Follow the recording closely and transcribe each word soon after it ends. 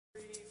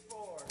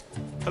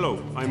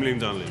Hello, I'm Liam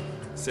Donnelly,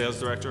 Sales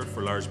Director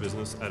for Large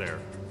Business at Air.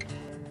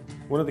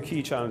 One of the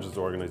key challenges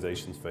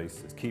organisations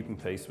face is keeping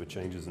pace with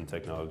changes in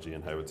technology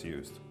and how it's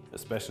used,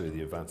 especially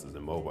the advances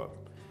in mobile.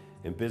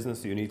 In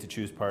business, you need to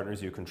choose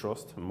partners you can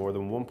trust, and more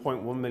than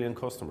 1.1 million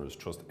customers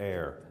trust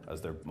Air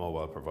as their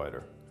mobile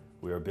provider.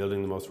 We are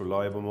building the most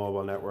reliable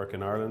mobile network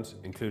in Ireland,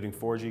 including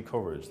 4G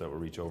coverage that will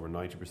reach over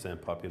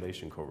 90%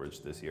 population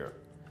coverage this year.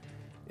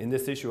 In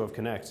this issue of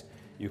Connect,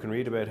 you can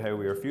read about how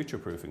we are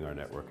future-proofing our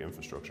network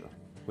infrastructure,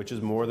 which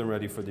is more than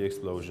ready for the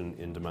explosion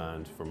in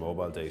demand for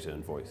mobile data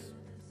and voice.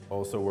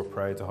 Also, we're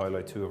proud to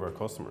highlight two of our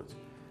customers.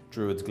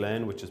 Druids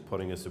Glen, which is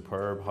putting a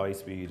superb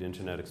high-speed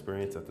internet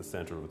experience at the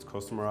centre of its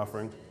customer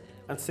offering,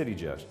 and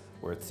CityJet,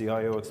 where its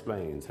CIO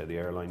explains how the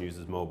airline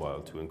uses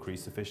mobile to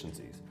increase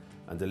efficiencies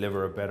and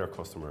deliver a better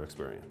customer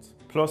experience.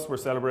 Plus, we're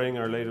celebrating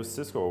our latest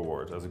Cisco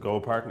award as a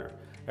Gold Partner.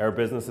 Our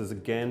business has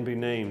again been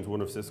named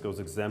one of Cisco's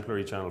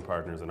exemplary channel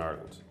partners in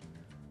Ireland.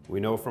 We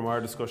know from our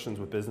discussions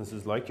with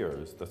businesses like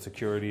yours that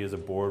security is a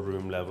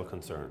boardroom level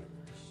concern.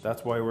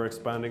 That's why we're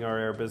expanding our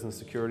Air Business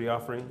security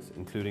offerings,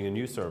 including a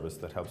new service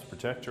that helps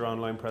protect your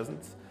online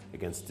presence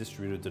against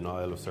distributed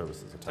denial of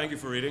services attacks. Thank you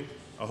for reading.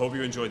 I hope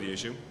you enjoyed the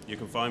issue. You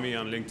can find me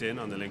on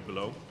LinkedIn on the link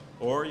below,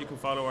 or you can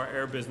follow our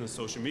Air Business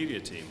social media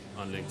team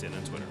on LinkedIn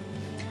and Twitter.